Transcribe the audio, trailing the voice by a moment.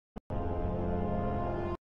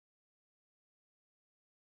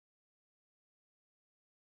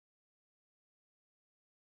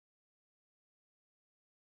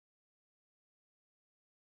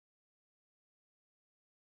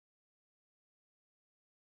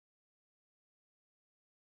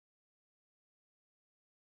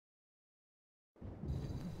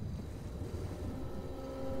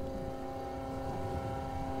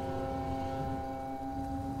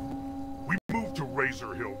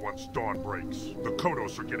Razor Hill once dawn breaks. The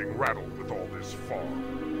Kodos are getting rattled with all this fog.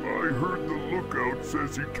 I heard the lookout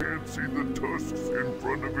says he can't see the tusks in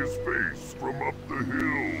front of his face from up the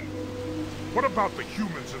hill. What about the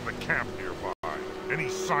humans in the camp nearby? Any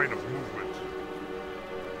sign of movement?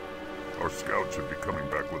 Our scout should be coming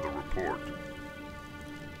back with a report.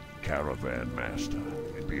 Caravan Master.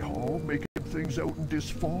 It be hard making things out in this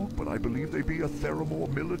fog, but I believe they be a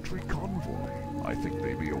Theramore military convoy. I think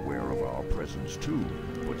they be aware of our presence too,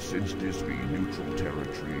 but since this be neutral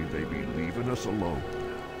territory, they be leaving us alone.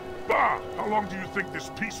 Bah! How long do you think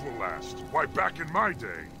this peace will last? Why, back in my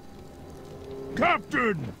day...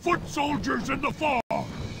 Captain! Foot soldiers in the fog!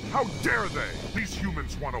 How dare they? These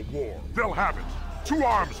humans want a war. They'll have it. To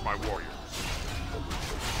arms, my warriors!